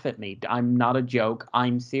 don't laugh at me. I'm not a joke.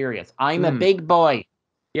 I'm serious. I'm a big boy.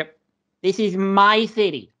 Yep. This is my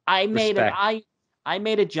city. I made Respect. I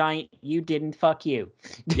made a giant. You didn't. Fuck you.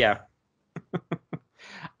 Yeah.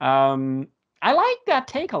 I like that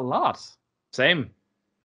take a lot. Same.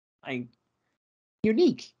 Like,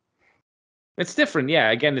 unique. It's different,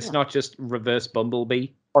 yeah. Again, it's not just reverse Bumblebee.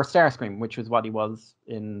 Or Starscream, which was what he was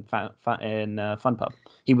in Fun Pub.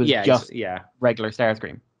 He was just regular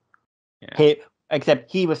Starscream. Yeah. Except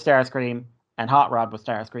he was Starscream, and Hot Rod was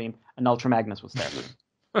Starscream, and Ultra Magnus was Starscream.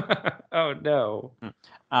 Oh no.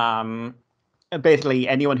 Basically,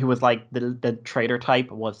 anyone who was like the traitor type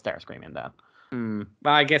was Starscream in that. Well,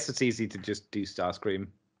 I guess it's easy to just do Starscream.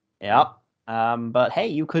 Yep. But hey,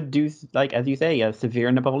 you could do, like, as you say, a severe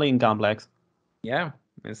Napoleon complex. Yeah.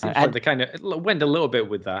 It seems like they kind of went a little bit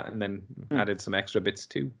with that and then added some extra bits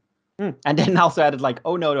too. And then also added like,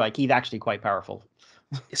 oh no, like he's actually quite powerful.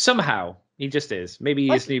 Somehow. He just is. Maybe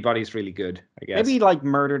his new body's really good, I guess. Maybe he like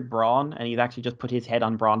murdered Brawn and he's actually just put his head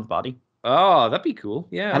on Brawn's body. Oh, that'd be cool.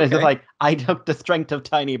 Yeah. And it's just like, I took the strength of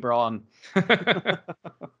tiny Brawn.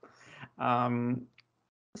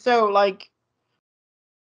 So like,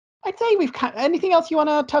 I'd say anything else you want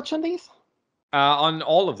to touch on these? On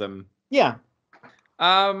all of them. Yeah.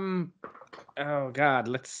 Oh God,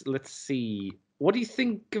 let's see. What do you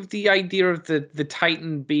think of the idea of the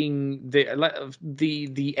Titan being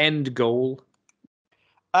the end goal?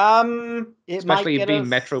 Especially it being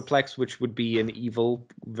Metroplex, which would be an evil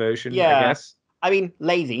version, I guess. I mean,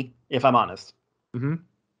 lazy, if I'm honest.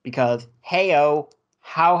 Because how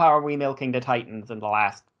are we milking the Titans in the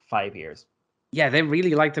last 5 years? Yeah, they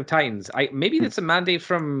really like the Titans. Maybe that's a mandate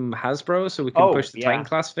from Hasbro, so we can push the Titan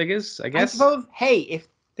class figures, I guess. I suppose, hey, if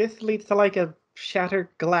this leads to like a Shattered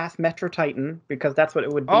Glass Metro Titan, because that's what it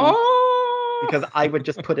would be. Oh! Because I would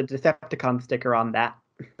just put a Decepticon sticker on that.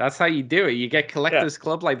 That's how you do it. You get Collectors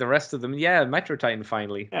Club like the rest of them. Yeah, Metro Titan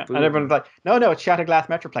finally. Yeah. And everyone's like, no, it's Shattered Glass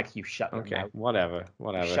Metroplex. You shut your mouth. Whatever.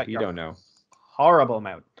 You don't know. Horrible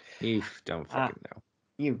mouth. You don't fucking know.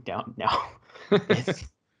 You don't know.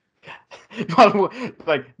 Well,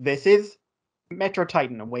 like, this is Metro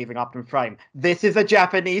Titan waving Optimus Prime. This is a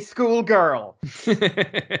Japanese schoolgirl.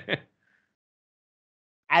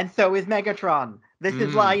 And so is Megatron. This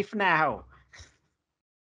is life now.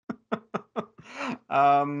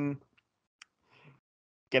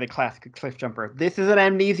 Get a classic cliff jumper. This is an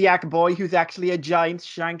amnesiac boy who's actually a giant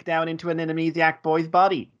shrank down into an amnesiac boy's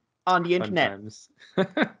body on the internet.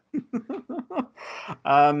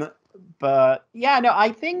 But yeah, no,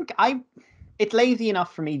 I think it's lazy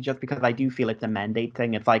enough for me just because I do feel it's a mandate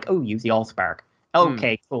thing. It's like, oh, use the Allspark.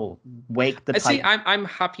 Okay, cool. Wake the Titan. See, I'm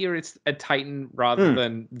happier it's a Titan rather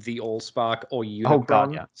than the Allspark or Unicron. Oh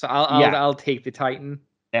god, yeah. So I'll take the Titan.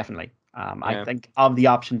 Definitely. I think of the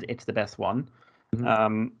options, it's the best one.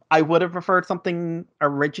 I would have preferred something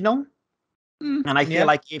original. And I feel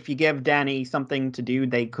like if you give Danny something to do,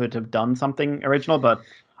 they could have done something original, but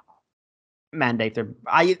mandates are...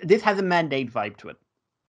 This has a mandate vibe to it.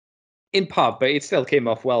 In part, but it still came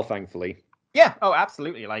off well, thankfully. Yeah, oh,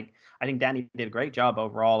 absolutely. Like, I think Danny did a great job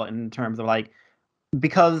overall in terms of, like,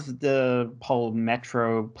 because the whole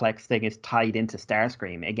Metroplex thing is tied into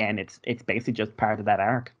Starscream, again, it's basically just part of that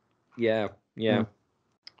arc. Yeah.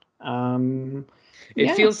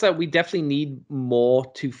 It feels that we definitely need more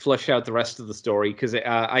to flush out the rest of the story, because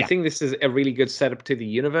I think this is a really good setup to the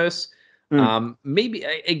universe. Maybe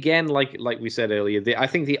again, like we said earlier, I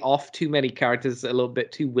think they off too many characters a little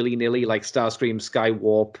bit too willy-nilly, like Starscream,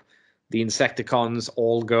 Skywarp, the Insecticons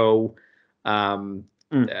all go.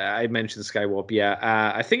 I mentioned Skywarp, yeah.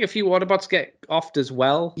 I think a few Autobots get offed as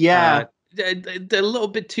well. Yeah. They're a little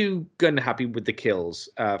bit too gun happy with the kills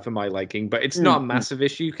for my liking, but it's not a massive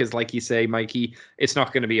issue because, like you say, Mikey, it's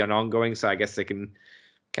not going to be an ongoing, so I guess they can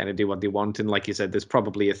kind of do what they want. And like you said, there's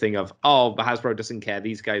probably a thing of, oh, but Hasbro doesn't care.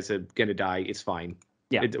 These guys are going to die. It's fine.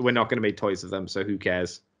 Yeah. We're not going to make toys of them, so who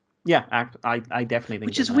cares? Yeah, I definitely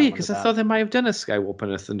think. Which is weird because I thought they might have done a Skywarp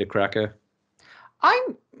and a Thundercracker. I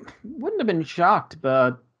wouldn't have been shocked,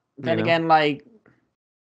 but then again, like,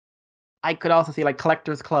 I could also see, like,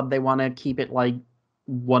 Collectors Club, they want to keep it like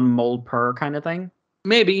one mold per kind of thing.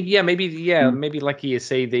 Maybe like you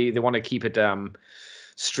say, they want to keep it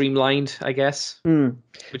streamlined, I guess.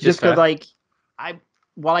 Just because, like,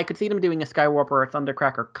 while I could see them doing a Skywarp or a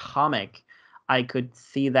Thundercracker comic, I could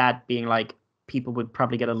see that being like, people would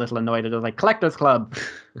probably get a little annoyed at it, like, Collectors Club,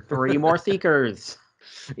 3 more Seekers.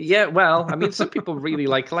 Yeah, well, I mean, some people really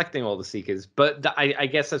like collecting all the Seekers, but I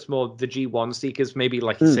guess that's more the G1 Seekers. Maybe,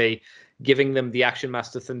 like you say, giving them the Action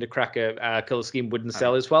Master Thundercracker color scheme wouldn't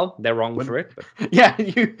sell as well. They're wrong for it. But... Yeah,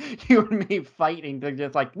 you and me fighting. They're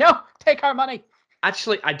just like, no, take our money.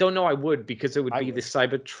 Actually, I don't know. I would, because it would be the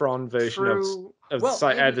Cybertron version of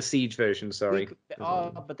the Siege version. Sorry.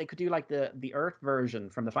 But they could do like the Earth version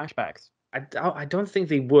from the flashbacks. I don't think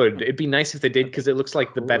they would. It'd be nice if they did, because it looks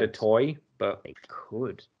like the better toy. But they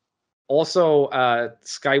could. Also,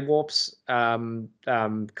 Skywarp's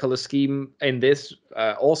color scheme in this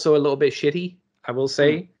also a little bit shitty, I will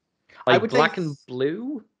say. Like black and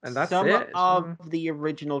blue, and that's some it. Some of the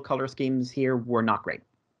original color schemes here were not great.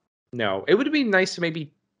 No, it would have been nice to maybe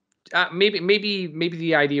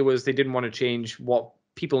the idea was they didn't want to change what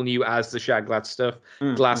people knew as the Shattered Glass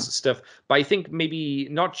stuff. But I think maybe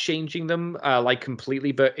not changing them like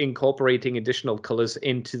completely, but incorporating additional colors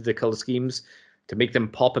into the color schemes to make them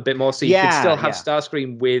pop a bit more. So you could still have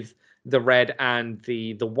Starscream with the red and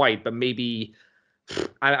the white, but maybe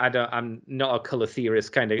I'm not a color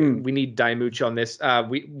theorist. Kind of, we need Diamuch on this.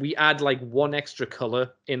 We add like one extra color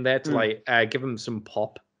in there to like give them some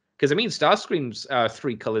pop. Because, I mean, Starscream's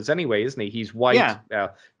 3 colors anyway, isn't he? He's white,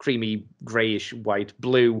 creamy, grayish white,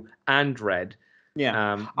 blue, and red.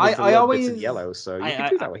 Yeah. I always... bits of yellow, so you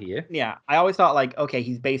can do that here. Yeah, I always thought, like, okay,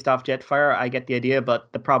 he's based off Jetfire. I get the idea,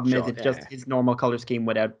 but the problem is it's just his normal color scheme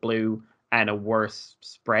without blue and a worse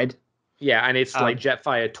spread. Yeah, and it's like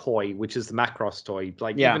Jetfire toy, which is the Macross toy.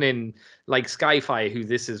 Like even in like Skyfire,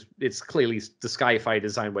 it's clearly the Skyfire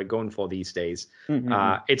design we're going for these days.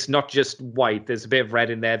 It's not just white. There's a bit of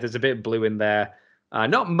red in there. There's a bit of blue in there.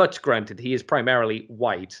 Not much, granted. He is primarily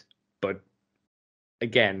white, but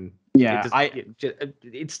again,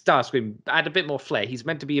 it's Starscream. Add a bit more flair. He's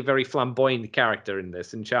meant to be a very flamboyant character in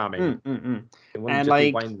this and charming. It wouldn't just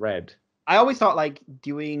be white and red. I always thought like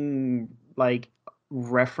doing like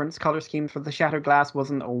reference color schemes for the Shattered Glass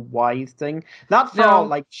wasn't a wise thing. Not for all,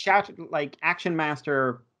 like Action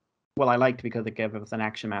Master. Well, I liked because it gave us an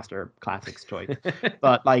Action Master Classics choice,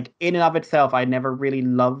 but like in and of itself, I never really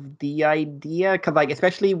loved the idea, because like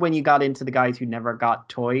especially when you got into the guys who never got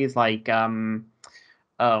toys, like the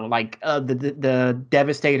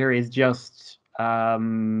Devastator is just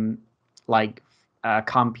Defensor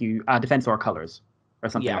colors or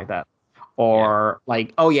something like that. Or the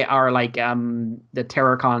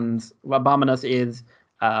Terracons, Abominus is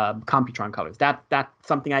Computron colors. That's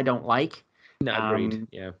something I don't like. No, agreed.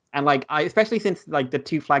 Yeah. And like especially since like the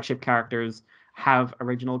 2 flagship characters have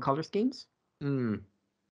original color schemes.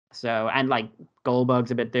 So, and like Goldbug's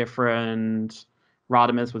a bit different.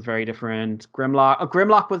 Rodimus was very different.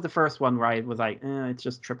 Grimlock was the first one where I was like, it's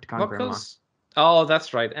just Triptychon Grimlock. Oh,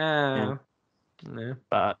 that's right.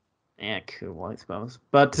 But cool, I suppose.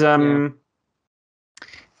 But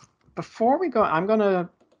before we go, I'm gonna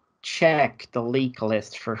check the leak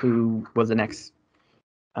list for who was the next.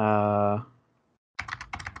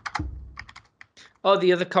 Oh,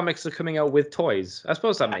 the other comics are coming out with toys. I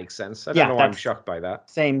suppose that makes sense. I don't know why I'm shocked by that.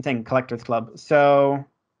 Same thing, Collectors Club. So,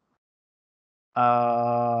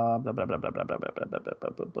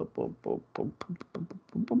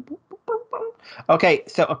 okay,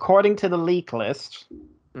 so according to the leak list,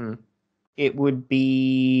 it would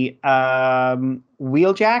be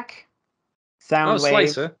Wheeljack, Soundwave.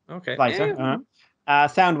 Slicer. Okay. Slicer.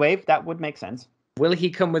 Soundwave, that would make sense. Will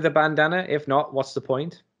he come with a bandana? If not, what's the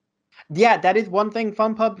point? Yeah, that is one thing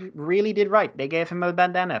FunPub really did right. They gave him a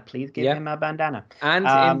bandana. Please give him a bandana. And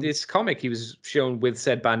in this comic, he was shown with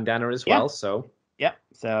said bandana as well. So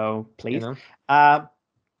so please.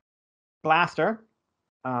 Blaster,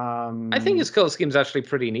 I think his color scheme's actually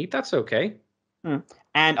pretty neat. That's okay.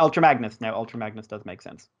 And Ultra Magnus. Now, Ultra Magnus does make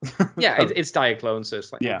sense. Yeah, So, it's Diaclone, so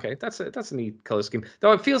it's like, Yeah. okay, that's a neat color scheme.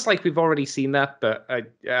 Though it feels like we've already seen that, but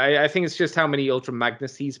I think it's just how many Ultra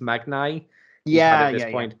Magnuses, Magni, we've had at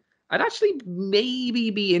this point. I'd actually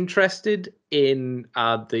maybe be interested in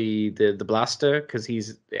the Blaster, because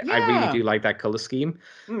I really do like that color scheme.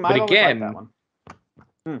 But I've always liked that again, one.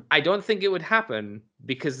 I don't think it would happen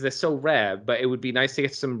because they're so rare, but it would be nice to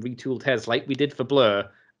get some retooled heads like we did for Blur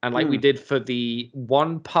and like we did for the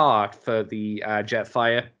one part for the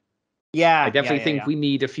Jetfire. Yeah, I definitely think we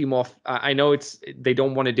need a few more. I know they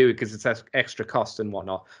don't want to do it because it's extra cost and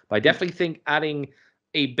whatnot, but I definitely think adding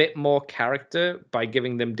a bit more character by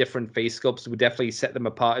giving them different face sculpts would definitely set them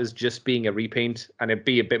apart as just being a repaint, and it'd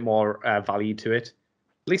be a bit more value to it.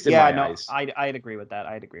 At least in my eyes. I'd agree with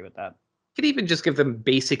that. Could even just give them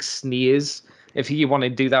basic sneers if you want to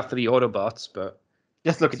do that for the Autobots, but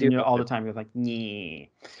just looks at you all the time. You're like, yeah.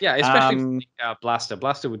 Yeah, especially for Blaster.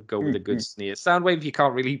 Blaster would go with a good sneer. Soundwave, you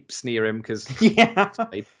can't really sneer him because you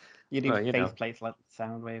do face plates like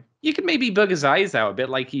Soundwave. You can maybe bug his eyes out a bit,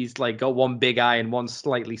 like he's like got one big eye and one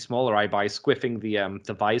slightly smaller eye by squiffing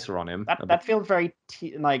the visor on him. That feels very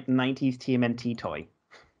like 90s TMNT toy.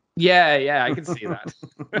 Yeah, I can see that.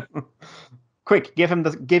 Quick, give him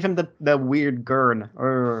the weird gurn.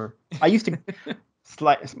 I used to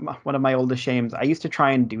one of my oldest shames. I used to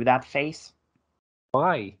try and do that face.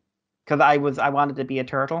 Why? Because I wanted to be a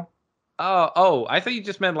turtle. Oh, I thought you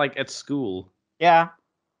just meant like at school. Yeah.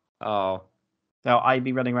 Oh. So I'd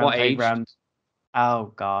be running around what the playground. Age?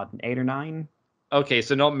 Oh God, 8 or 9. Okay,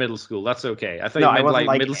 so not middle school. That's okay. I thought you meant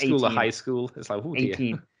like middle school 18. Or high school. It's like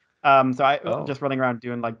 18. So I was just running around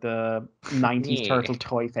doing like the 90s turtle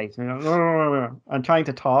toy face. I'm trying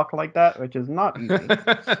to talk like that, which is not easy.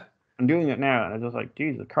 I'm doing it now, and I'm just like,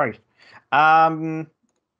 Jesus Christ.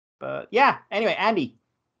 But yeah, anyway, Andy,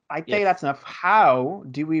 I'd say that's enough. How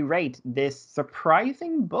do we rate this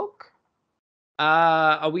surprising book?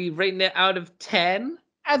 Are we rating it out of 10?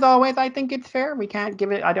 As always, I think it's fair. We can't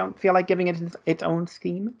give it, I don't feel like giving it its own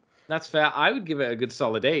scheme. That's fair. I would give it a good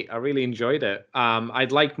solid 8. I really enjoyed it.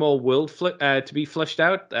 I'd like more world to be fleshed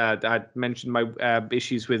out. I mentioned my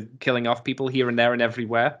issues with killing off people here and there and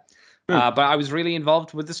everywhere. But I was really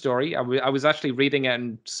involved with the story. I was actually reading it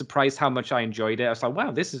and surprised how much I enjoyed it. I was like,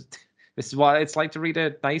 wow, this is what it's like to read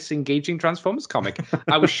a nice, engaging Transformers comic.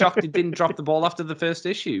 I was shocked it didn't drop the ball after the first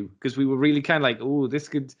issue, because we were really kind of like, oh, this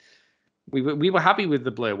could... We were happy with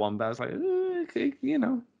the Blur one, but I was like, okay,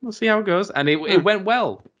 we'll see how it goes. And it went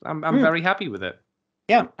well. I'm very happy with it.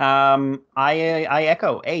 Yeah, I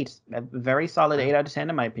echo 8. A very solid 8 out of 10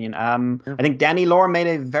 in my opinion. I think Danny Lore made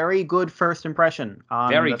a very good first impression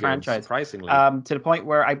on the franchise. Surprisingly. To the point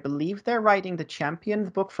where I believe they're writing the Champions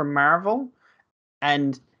book for Marvel,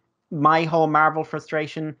 and my whole Marvel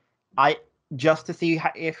frustration, just to see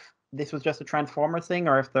if this was just a Transformers thing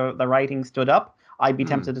or if the writing stood up, I'd be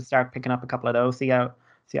tempted to start picking up a couple of those, see how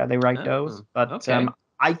they write those. But okay.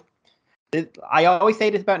 I always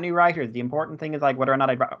say this about new writers. The important thing is like whether or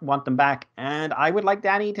not I want them back, and I would like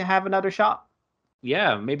Danny to have another shot.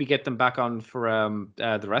 Yeah, maybe get them back on for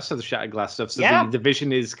the rest of the Shattered Glass stuff. So the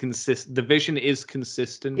vision is consistent. The vision is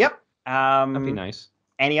consistent. Yep. That'd be nice.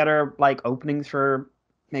 Any other like openings for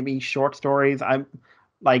maybe short stories? I'm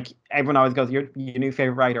like, everyone always goes, your new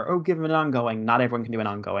favorite writer. Oh, give him an ongoing. Not everyone can do an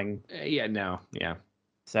ongoing. Yeah.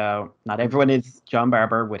 So not everyone is John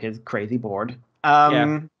Barber with his crazy board.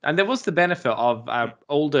 And there was the benefit of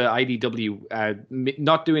older IDW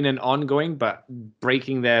not doing an ongoing, but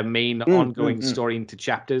breaking their main ongoing story into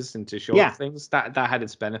chapters, into short things. That had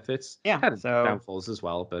its benefits. Yeah, had its downfalls as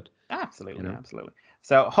well, but absolutely.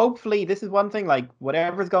 So hopefully this is one thing, like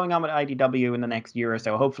whatever's going on with IDW in the next year or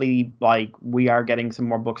so, hopefully like we are getting some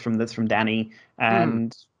more books from Danny,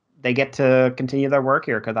 and they get to continue their work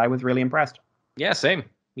here, because I was really impressed. Yeah, same.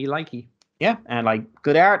 Me likey. Yeah, and like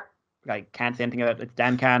good art. I can't say anything about it. It's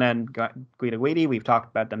Dan Canna and Guido Guidi. We've talked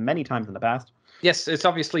about them many times in the past. Yes, it's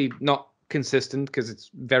obviously not consistent because it's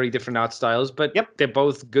very different art styles, but they're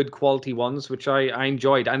both good quality ones, which I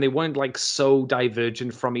enjoyed, and they weren't like so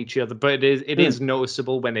divergent from each other, but it is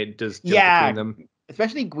noticeable when it does jump between them.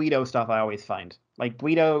 Especially Guido stuff, I always find like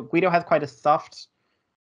Guido has quite a soft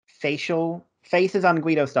faces on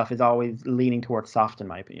Guido stuff is always leaning towards soft in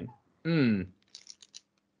my opinion.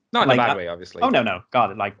 Not in a bad way, obviously. Oh no,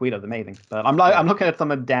 God, like Guido's amazing. But I'm looking at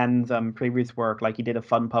some of Dan's previous work, like he did a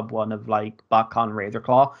Fun Pub one of like BotCon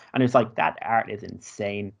Razorclaw, and it's like that art is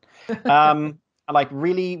insane. Like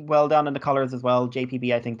really well done in the colors as well.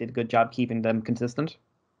 JPB I think did a good job keeping them consistent.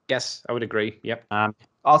 Yes, I would agree. Yep.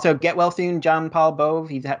 Also, get well soon, John Paul Bove.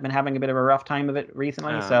 He's been having a bit of a rough time of it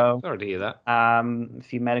recently. So sorry to hear that. A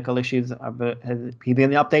few medical issues. He's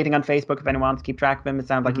been updating on Facebook if anyone wants to keep track of him. It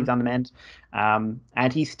sounds like he's on the mend.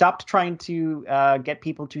 And he stopped trying to get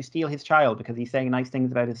people to steal his child because he's saying nice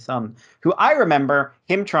things about his son, who I remember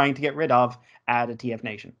him trying to get rid of at a TF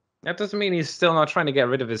Nation. That doesn't mean he's still not trying to get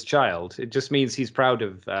rid of his child. It just means he's proud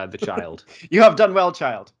of the child. You have done well,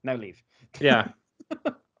 child. Now leave. Yeah.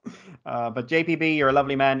 But JPB, you're a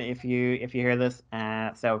lovely man if you hear this.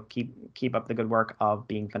 So keep up the good work of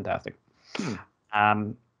being fantastic.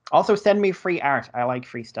 Also send me free art. I like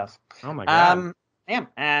free stuff. Oh my god. Yeah,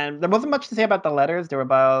 and there wasn't much to say about the letters. They were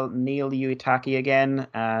about Neil Uitaki again,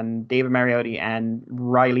 and David Mariotti and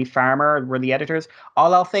Riley Farmer were the editors.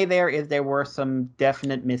 All I'll say there is there were some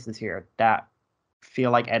definite misses here that feel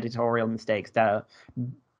like editorial mistakes. The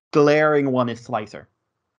glaring one is Slicer.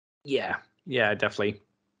 Yeah, definitely.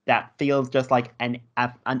 That feels just like an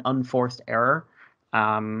unforced error.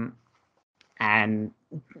 And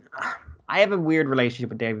I have a weird relationship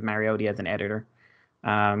with David Mariotti as an editor.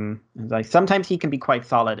 Like sometimes he can be quite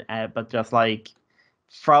solid, but just like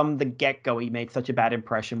from the get-go, he made such a bad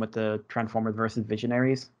impression with the Transformers versus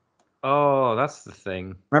Visionaries. Oh, that's the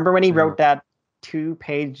thing. Remember when he wrote that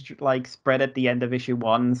 2-page like spread at the end of issue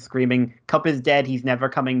 1, screaming, "Cup is dead, he's never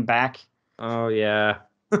coming back." Oh yeah.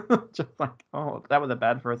 Just like, oh, that was a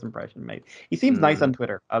bad first impression, mate. He seems nice on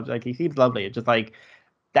Twitter. I was like, he seems lovely. It's just like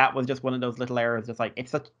that was just one of those little errors. Just like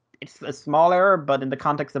it's a small error, but in the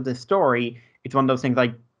context of this story, it's one of those things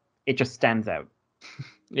like it just stands out.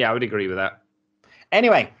 Yeah, I would agree with that.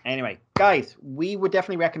 Anyway, guys, we would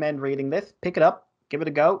definitely recommend reading this. Pick it up, give it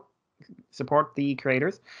a go, support the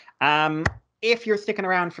creators. If you're sticking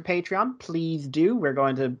around for Patreon, please do. We're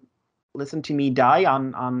going to listen to me die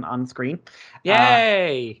on screen.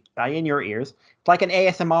 Yay! Die in your ears. It's like an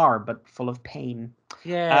ASMR, but full of pain.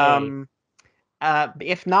 Yay!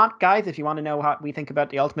 If not, guys, if you want to know how we think about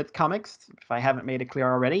the Ultimate Comics, if I haven't made it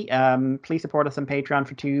clear already, please support us on Patreon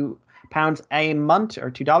for £2 a month,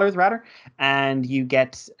 or $2 rather, and you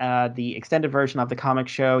get the extended version of the comic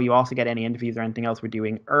show. You also get any interviews or anything else we're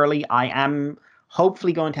doing early. I am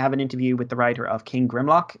hopefully going to have an interview with the writer of King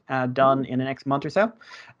Grimlock done in the next month or so.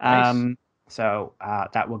 Nice. So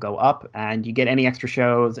that will go up, and you get any extra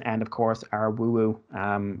shows, and of course our woo woo,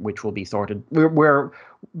 which will be sorted. We're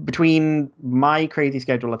between my crazy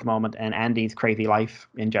schedule at the moment and Andy's crazy life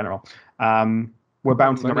in general. We're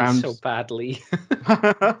bouncing around so badly.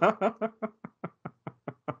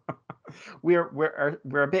 we're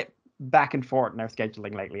a bit back and forth in our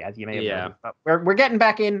scheduling lately, as you may have noticed. But we're getting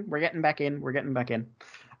back in. We're getting back in.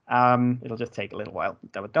 It'll just take a little while.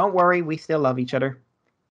 But don't worry, we still love each other.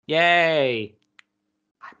 Yay!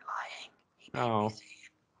 I'm lying. Oh.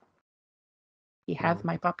 He has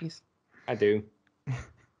my puppies. I do.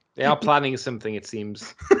 They are planning something, it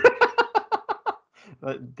seems.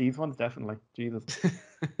 These ones definitely. Jesus.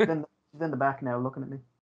 She's in the back now, looking at me.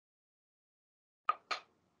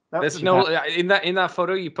 There's no in that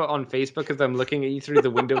photo you put on Facebook of them looking at you through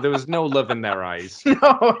the window. There was no love in their eyes.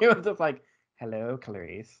 No, he was just like, "Hello,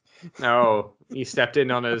 Clarice." No, he stepped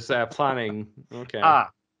in on his planning. Okay.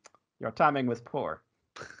 Your timing was poor.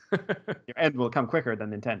 Your end will come quicker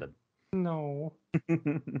than intended. No.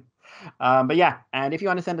 But yeah, and if you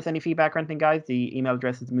want to send us any feedback or anything, guys, the email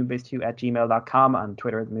address is moonbase2@gmail.com. On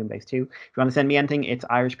Twitter is moonbase2. If you want to send me anything, it's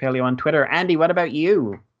Irish Paleo on Twitter. Andy, what about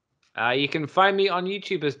you? You can find me on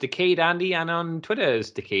YouTube as Decayed Andy, and on Twitter as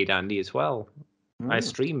Decayed Andy as well. I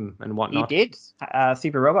stream and whatnot. You did.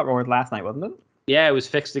 Super Robot Wars last night, wasn't it? Yeah, it was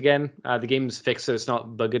fixed again. The game's fixed, so it's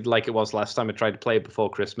not bugged like it was last time I tried to play it before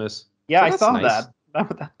Christmas. Yeah, so I saw nice.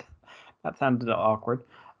 That sounded awkward.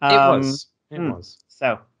 It was.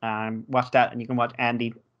 So, watch that, and you can watch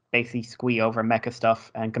Andy basically squee over mecha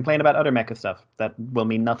stuff and complain about other mecha stuff that will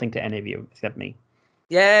mean nothing to any of you except me.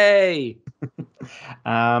 Yay!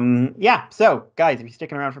 Yeah, so, guys, if you're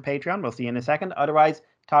sticking around for Patreon, we'll see you in a second. Otherwise,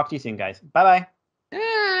 talk to you soon, guys. Bye-bye.